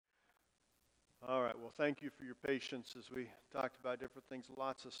All right, well, thank you for your patience as we talked about different things.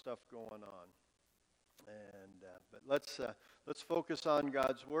 Lots of stuff going on. But let's focus on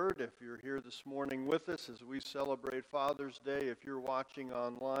God's Word. If you're here this morning with us as we celebrate Father's Day, if you're watching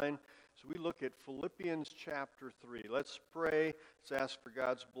online, as we look at Philippians chapter 3. Let's pray. Let's ask for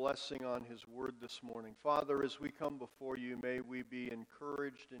God's blessing on His Word this morning. Father, as we come before you, may we be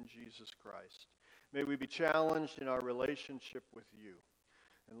encouraged in Jesus Christ. May we be challenged in our relationship with you.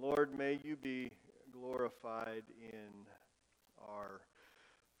 And Lord, may you be glorified in our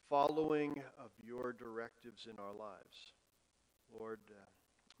following of your directives in our lives. Lord,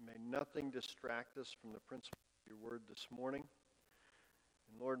 may nothing distract us from the principle of your word this morning.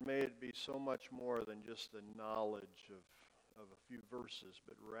 And Lord, may it be so much more than just the knowledge of a few verses,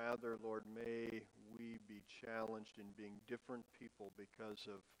 but rather, Lord, may we be challenged in being different people because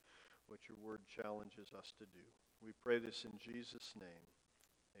of what your word challenges us to do. We pray this in Jesus' name.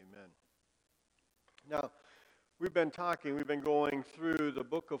 Amen. Now, we've been going through the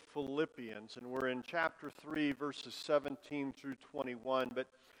book of Philippians, and we're in chapter 3, verses 17 through 21. But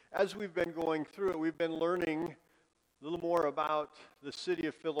as we've been going through it, we've been learning a little more about the city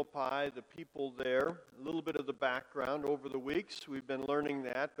of Philippi, the people there, a little bit of the background over the weeks. We've been learning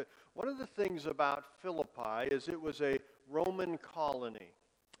that. But one of the things about Philippi is it was a Roman colony,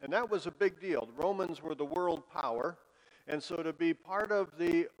 and that was a big deal. The Romans were the world power. And so to be part of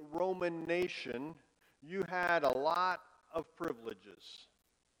the Roman nation, you had a lot of privileges.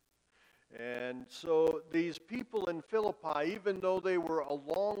 And so these people in Philippi, even though they were a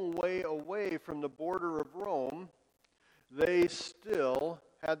long way away from the border of Rome, they still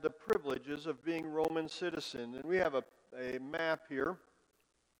had the privileges of being Roman citizens. And we have a map here.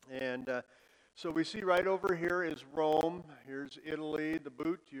 And so we see right over here is Rome. Here's Italy, the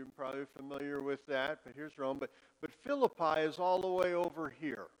boot. You're probably familiar with that, but here's Rome. But Philippi is all the way over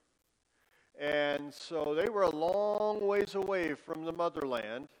here. And so they were a long ways away from the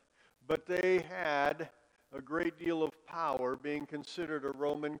motherland, but they had a great deal of power, being considered a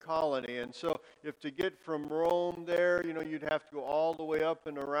Roman colony. And so if to get from Rome there, you'd have to go all the way up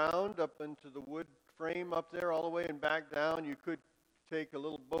and around, up into the wood frame up there, all the way and back down. You could take a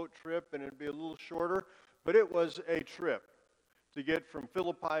little boat trip and it'd be a little shorter, but it was a trip to get from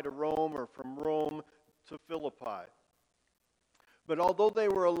Philippi to Rome or from Rome to Philippi. But although they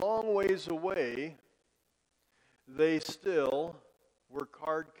were a long ways away, they still were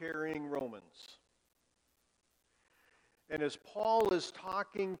card-carrying Romans. And as Paul is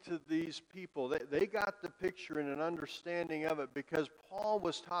talking to these people, they got the picture and an understanding of it, because Paul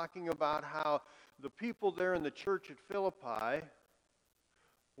was talking about how the people there in the church at Philippi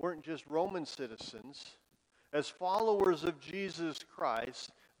weren't just Roman citizens. As followers of Jesus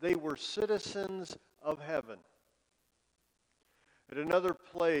Christ, they were citizens of heaven. At another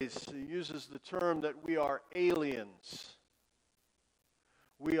place, he uses the term that we are aliens.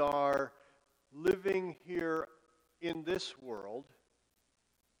 We are living here in this world,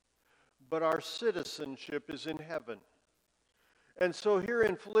 but our citizenship is in heaven. And so here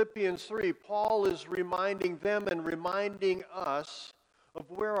in Philippians 3, Paul is reminding them and reminding us of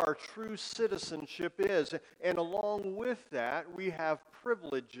where our true citizenship is. And along with that, we have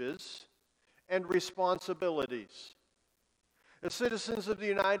privileges and responsibilities. As citizens of the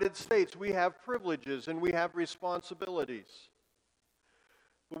United States, we have privileges and we have responsibilities.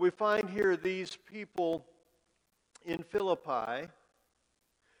 But we find here these people in Philippi,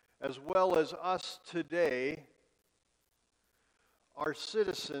 as well as us today, are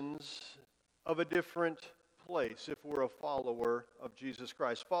citizens of a different place if we're a follower of Jesus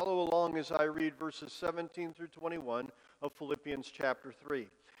Christ. Follow along as I read verses 17 through 21 of Philippians chapter 3.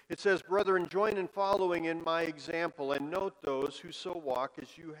 It says, "Brethren, join in following in my example, and note those who so walk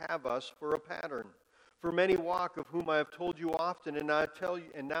as you have us for a pattern. For many walk, of whom I have told you often, and now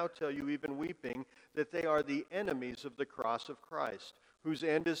tell you even weeping, that they are the enemies of the cross of Christ, whose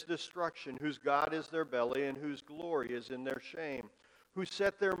end is destruction, whose God is their belly, and whose glory is in their shame, who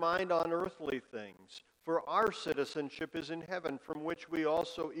set their mind on earthly things. For our citizenship is in heaven, from which we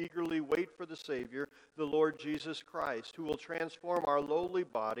also eagerly wait for the Savior, the Lord Jesus Christ, who will transform our lowly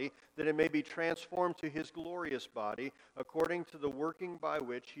body, that it may be transformed to his glorious body, according to the working by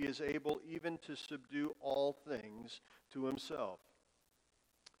which he is able even to subdue all things to himself."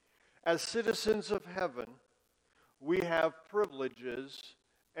 As citizens of heaven, we have privileges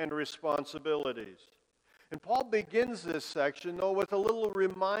and responsibilities. And Paul begins this section, though, with a little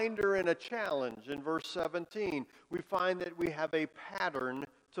reminder and a challenge. In verse 17, we find that we have a pattern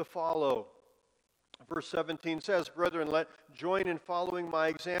to follow. Verse 17 says, "Brethren, join in following my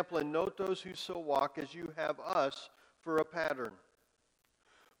example, and note those who so walk as you have us for a pattern."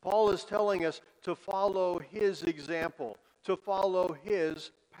 Paul is telling us to follow his example, to follow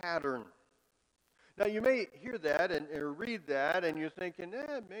his pattern. Now, you may hear that or read that, and you're thinking,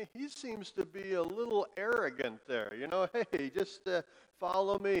 man, he seems to be a little arrogant there. Hey, just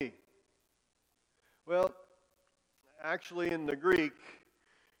follow me. Well, actually, in the Greek,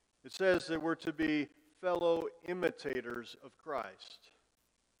 it says that we're to be fellow imitators of Christ.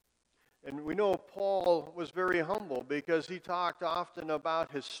 And we know Paul was very humble because he talked often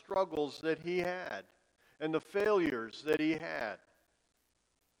about his struggles that he had and the failures that he had.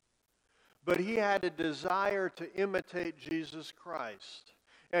 But he had a desire to imitate Jesus Christ.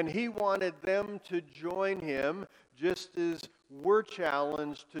 And he wanted them to join him just as we're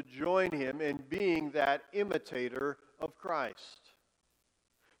challenged to join him in being that imitator of Christ.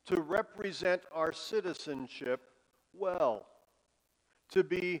 To represent our citizenship well. To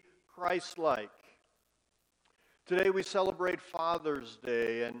be Christ-like. Today we celebrate Father's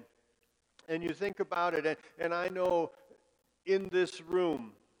Day, and you think about it, and I know in this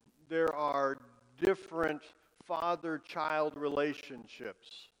room there are different father-child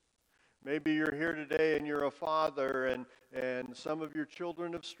relationships. Maybe you're here today and you're a father, and some of your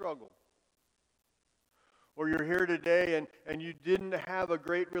children have struggled. Or you're here today and you didn't have a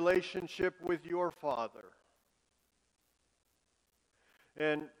great relationship with your father.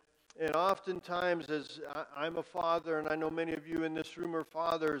 And oftentimes, as I'm a father, and I know many of you in this room are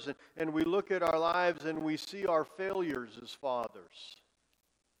fathers, and we look at our lives and we see our failures as fathers.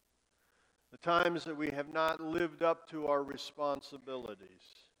 The times that we have not lived up to our responsibilities.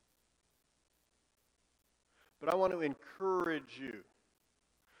 But I want to encourage you.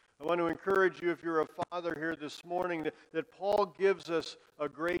 I want to encourage you, if you're a father here this morning, that Paul gives us a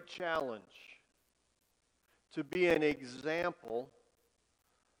great challenge to be an example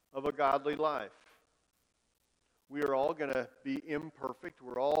of a godly life. We are all going to be imperfect.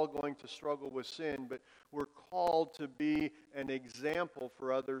 We're all going to struggle with sin, but we're called to be an example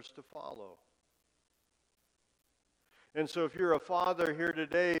for others to follow. And so if you're a father here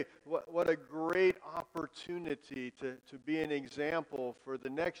today, what a great opportunity to be an example for the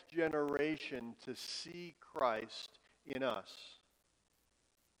next generation to see Christ in us.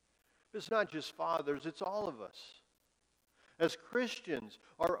 It's not just fathers, it's all of us. As Christians,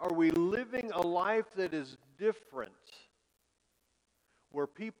 are we living a life that is different, where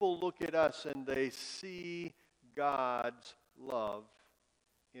people look at us and they see God's love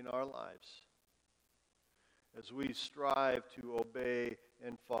in our lives as we strive to obey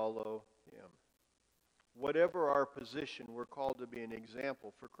and follow Him? Whatever our position, we're called to be an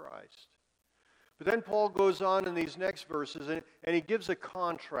example for Christ. But then Paul goes on in these next verses and he gives a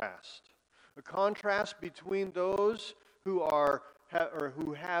contrast between those who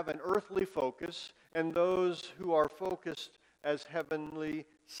have an earthly focus and those who are focused as heavenly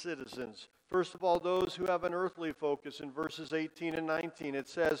citizens. First of all, those who have an earthly focus. In verses 18 and 19, it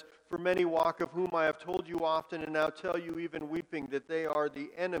says, "For many walk, of whom I have told you often, and now tell you even weeping, that they are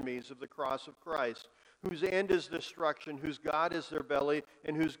the enemies of the cross of Christ, whose end is destruction, whose God is their belly,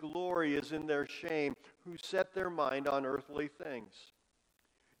 and whose glory is in their shame, who set their mind on earthly things."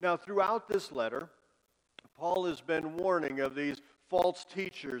 Now, throughout this letter, Paul has been warning of these false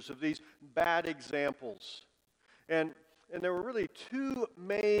teachers, of these bad examples. And there were really two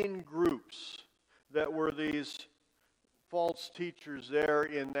main groups that were these false teachers there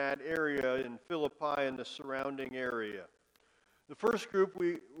in that area, in Philippi and the surrounding area. The first group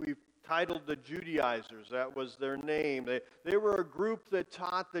we titled the Judaizers. That was their name. They were a group that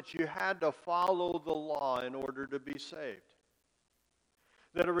taught that you had to follow the law in order to be saved.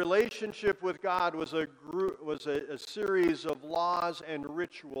 That a relationship with God was a series of laws and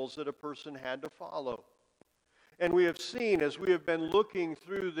rituals that a person had to follow. And we have seen, as we have been looking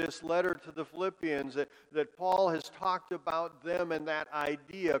through this letter to the Philippians, that Paul has talked about them and that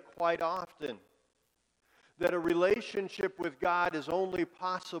idea quite often. That a relationship with God is only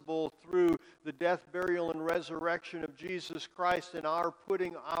possible through the death, burial, and resurrection of Jesus Christ and our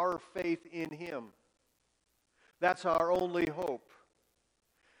putting our faith in Him. That's our only hope.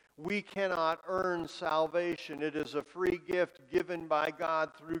 We cannot earn salvation. It is a free gift given by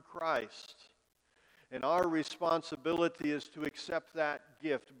God through Christ. And our responsibility is to accept that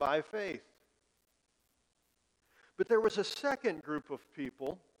gift by faith. But there was a second group of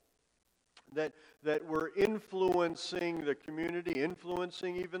people that were influencing the community,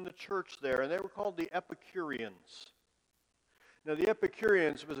 influencing even the church there, and they were called the Epicureans. Now, the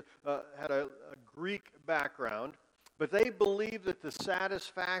Epicureans had a Greek background, but they believed that the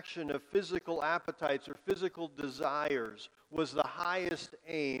satisfaction of physical appetites or physical desires was the highest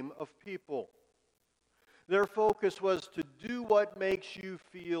aim of people. Their focus was to do what makes you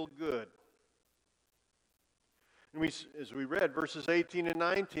feel good. And as we read verses 18 and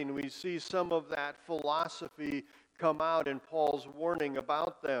 19, we see some of that philosophy come out in Paul's warning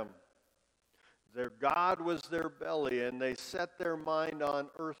about them. Their God was their belly, and they set their mind on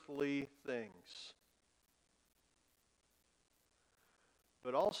earthly things.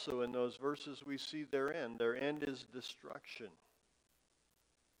 But also in those verses we see their end. Their end is destruction.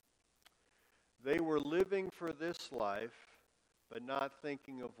 They were living for this life, but not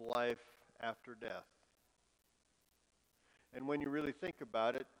thinking of life after death. And when you really think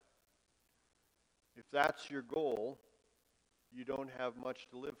about it, if that's your goal, you don't have much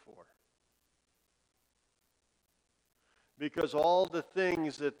to live for. Because all the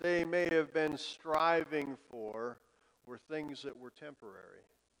things that they may have been striving for were things that were temporary.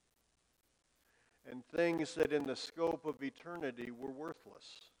 And things that in the scope of eternity were worthless.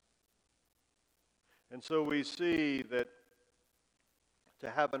 And so we see that to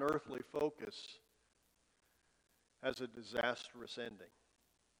have an earthly focus has a disastrous ending.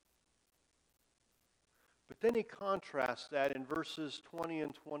 But then he contrasts that in verses 20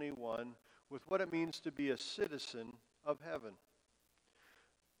 and 21 with what it means to be a citizen of heaven.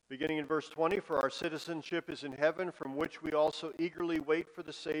 Beginning in verse 20, for our citizenship is in heaven, from which we also eagerly wait for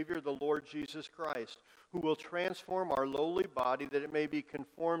the Savior, the Lord Jesus Christ, who will transform our lowly body that it may be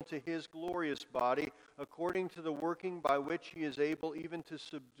conformed to his glorious body, according to the working by which he is able even to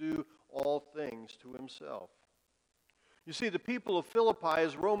subdue all things to himself. You see, the people of Philippi,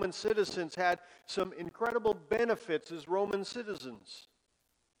 as Roman citizens, had some incredible benefits as Roman citizens.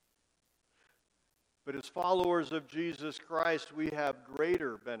 But as followers of Jesus Christ, we have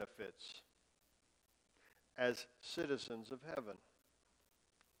greater benefits as citizens of heaven.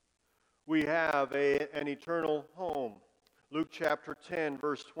 We have an eternal home. Luke chapter 10,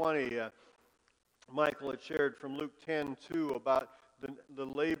 verse 20. Michael had shared from Luke 10:2 about the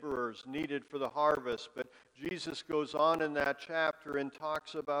laborers needed for the harvest. But Jesus goes on in that chapter and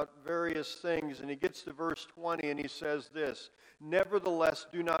talks about various things. And he gets to verse 20 and he says this, nevertheless,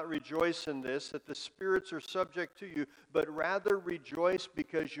 do not rejoice in this, that the spirits are subject to you, but rather rejoice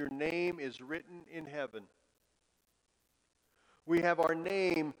because your name is written in heaven. We have our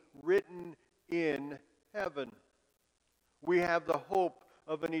name written in heaven. We have the hope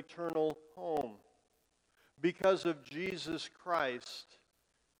of an eternal home. Because of Jesus Christ,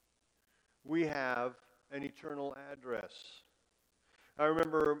 we have an eternal address. I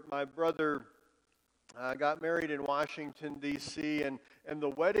remember my brother got married in Washington, D.C., and the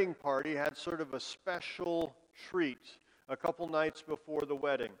wedding party had sort of a special treat a couple nights before the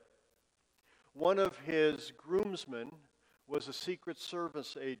wedding. One of his groomsmen was a Secret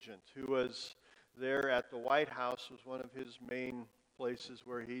Service agent who was there at the White House, was one of his main places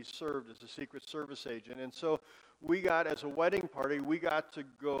where he served as a Secret Service agent. And so we got, as a wedding party, we got to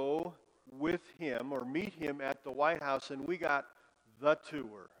go with him or meet him at the White House, and we got the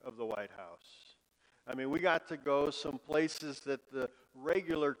tour of the White House. I mean, we got to go some places that the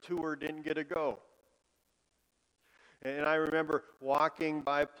regular tour didn't get to go. And I remember walking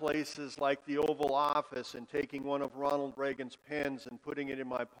by places like the Oval Office and taking one of Ronald Reagan's pens and putting it in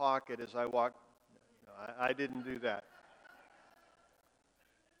my pocket as I walked. No, I didn't do that.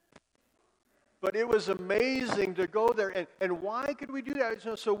 But it was amazing to go there. And why could we do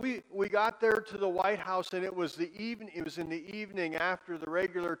that? So we got there to the White House, and it was in the evening after the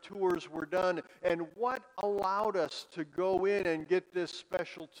regular tours were done. And what allowed us to go in and get this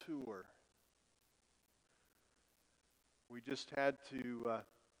special tour? We just had to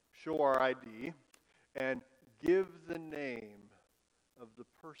show our ID and give the name of the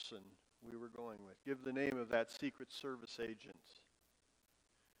person we were going with. Give the name of that Secret Service agent.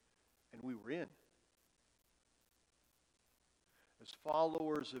 And we were in. As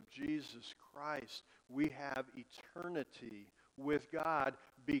followers of Jesus Christ, we have eternity with God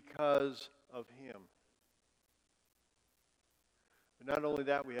because of him. But not only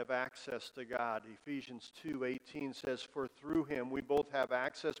that, we have access to God. Ephesians 2:18 says, for through him we both have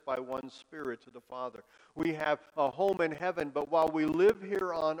access by one Spirit to the Father. We have a home in heaven, but while we live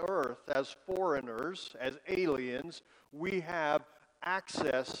here on earth as foreigners, as aliens, we have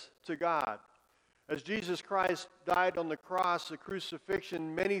access to God. As Jesus Christ died on the cross, the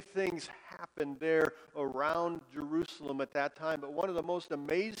crucifixion, many things happened there around Jerusalem at that time. But one of the most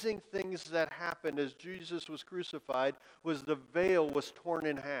amazing things that happened as Jesus was crucified was the veil was torn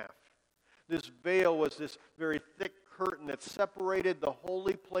in half. This veil was this very thick curtain that separated the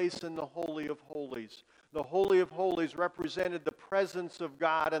holy place and the Holy of Holies. The Holy of Holies represented the presence of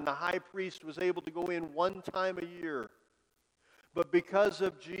God, and the high priest was able to go in one time a year. But because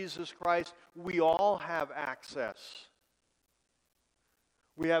of Jesus Christ, we all have access.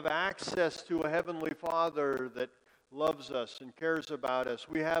 We have access to a Heavenly Father that loves us and cares about us.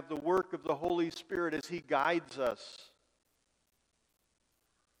 We have the work of the Holy Spirit as He guides us.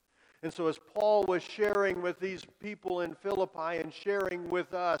 And so as Paul was sharing with these people in Philippi and sharing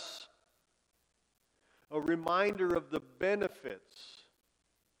with us, a reminder of the benefits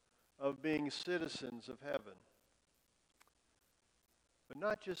of being citizens of heaven. But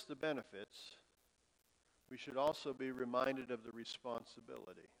not just the benefits, we should also be reminded of the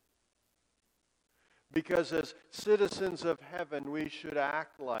responsibility. Because as citizens of heaven, we should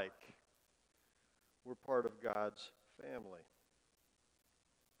act like we're part of God's family.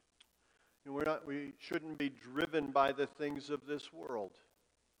 And we shouldn't be driven by the things of this world.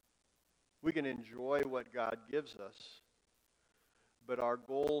 We can enjoy what God gives us, but our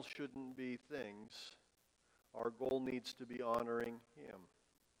goal shouldn't be things. Our goal needs to be honoring Him.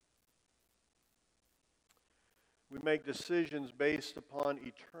 We make decisions based upon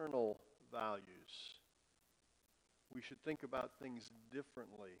eternal values. We should think about things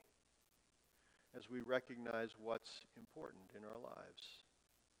differently as we recognize what's important in our lives.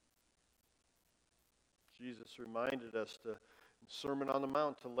 Jesus reminded us in Sermon on the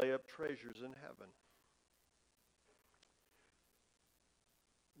Mount to lay up treasures in heaven.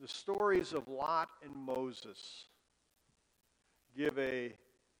 The stories of Lot and Moses give a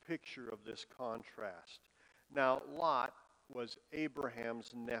picture of this contrast. Now, Lot was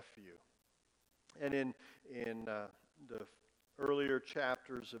Abraham's nephew. And in the earlier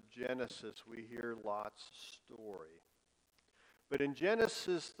chapters of Genesis, we hear Lot's story. But in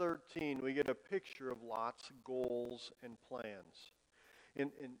Genesis 13, we get a picture of Lot's goals and plans.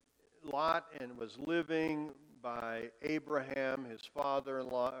 Lot was living by Abraham, his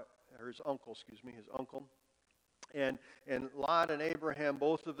father-in-law, or his uncle. And Lot and Abraham,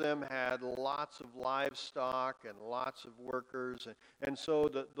 both of them had lots of livestock and lots of workers. And so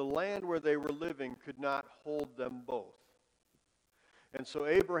the land where they were living could not hold them both. And so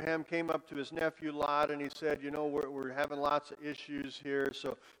Abraham came up to his nephew Lot and he said, we're having lots of issues here.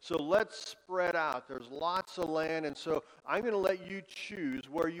 So let's spread out. There's lots of land. And so I'm going to let you choose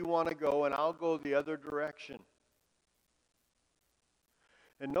where you want to go and I'll go the other direction.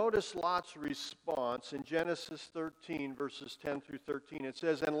 And notice Lot's response in Genesis 13, verses 10 through 13. It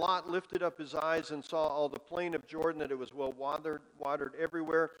says, "And Lot lifted up his eyes and saw all the plain of Jordan, that it was well watered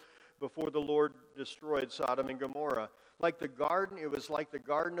everywhere, before the Lord destroyed Sodom and Gomorrah. Like the garden, it was like the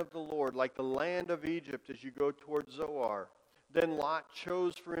garden of the Lord, like the land of Egypt as you go toward Zoar. Then Lot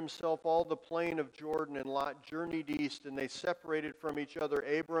chose for himself all the plain of Jordan, and Lot journeyed east, and they separated from each other.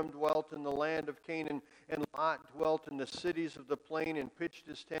 Abram dwelt in the land of Canaan, and Lot dwelt in the cities of the plain and pitched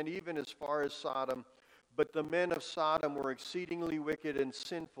his tent even as far as Sodom. But the men of Sodom were exceedingly wicked and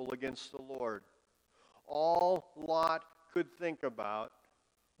sinful against the Lord." All Lot could think about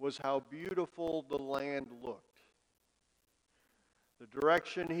was how beautiful the land looked. The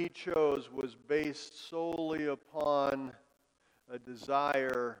direction he chose was based solely upon a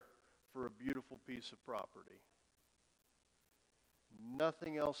desire for a beautiful piece of property.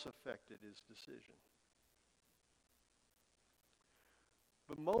 Nothing else affected his decision.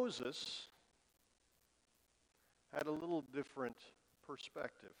 But Moses had a little different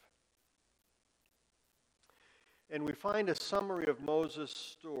perspective. And we find a summary of Moses'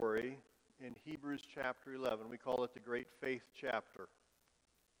 story in Hebrews chapter 11. We call it the Great Faith chapter.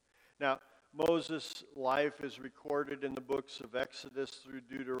 Now, Moses' life is recorded in the books of Exodus through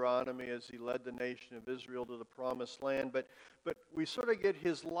Deuteronomy as he led the nation of Israel to the promised land. But we sort of get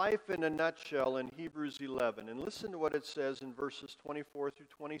his life in a nutshell in Hebrews 11. And listen to what it says in verses 24 through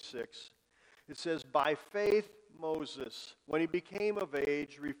 26. It says, "By faith Moses, when he became of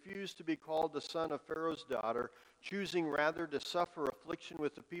age, refused to be called the son of Pharaoh's daughter, choosing rather to suffer affliction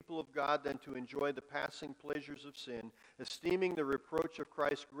with the people of God than to enjoy the passing pleasures of sin, esteeming the reproach of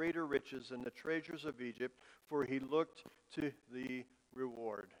Christ greater riches than the treasures of Egypt, for he looked to the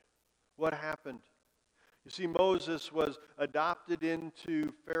reward." What happened? You see, Moses was adopted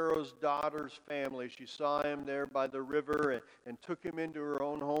into Pharaoh's daughter's family. She saw him there by the river and took him into her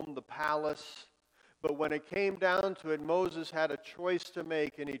own home, the palace. But when it came down to it, Moses had a choice to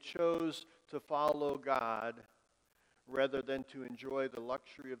make, and he chose to follow God rather than to enjoy the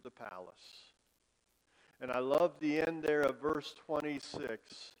luxury of the palace. And I love the end there of verse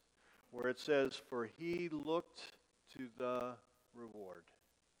 26, where it says, "For he looked to the reward."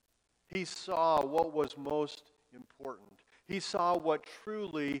 He saw what was most important. He saw what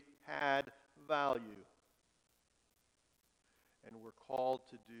truly had value. And we're called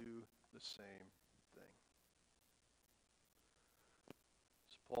to do the same thing.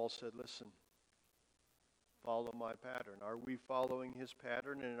 Paul said, listen, follow my pattern. Are we following his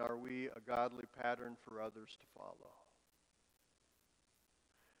pattern, and are we a godly pattern for others to follow?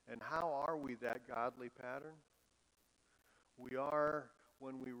 And how are we that godly pattern? We are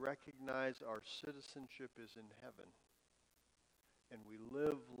when we recognize our citizenship is in heaven, and we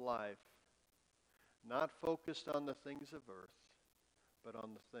live life not focused on the things of earth, but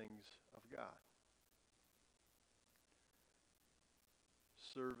on the things of God.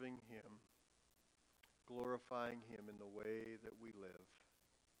 Serving him, glorifying him in the way that we live,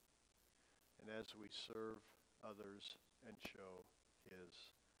 and as we serve others and show his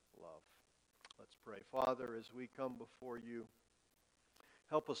love. Let's pray. Father, as we come before you,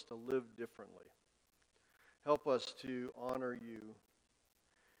 help us to live differently. Help us to honor you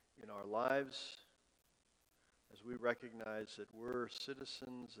in our lives as we recognize that we're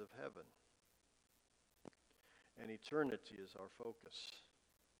citizens of heaven and eternity is our focus.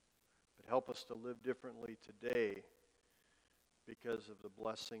 But help us to live differently today because of the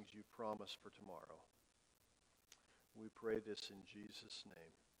blessings you promise for tomorrow. We pray this in Jesus'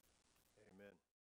 name. Amen.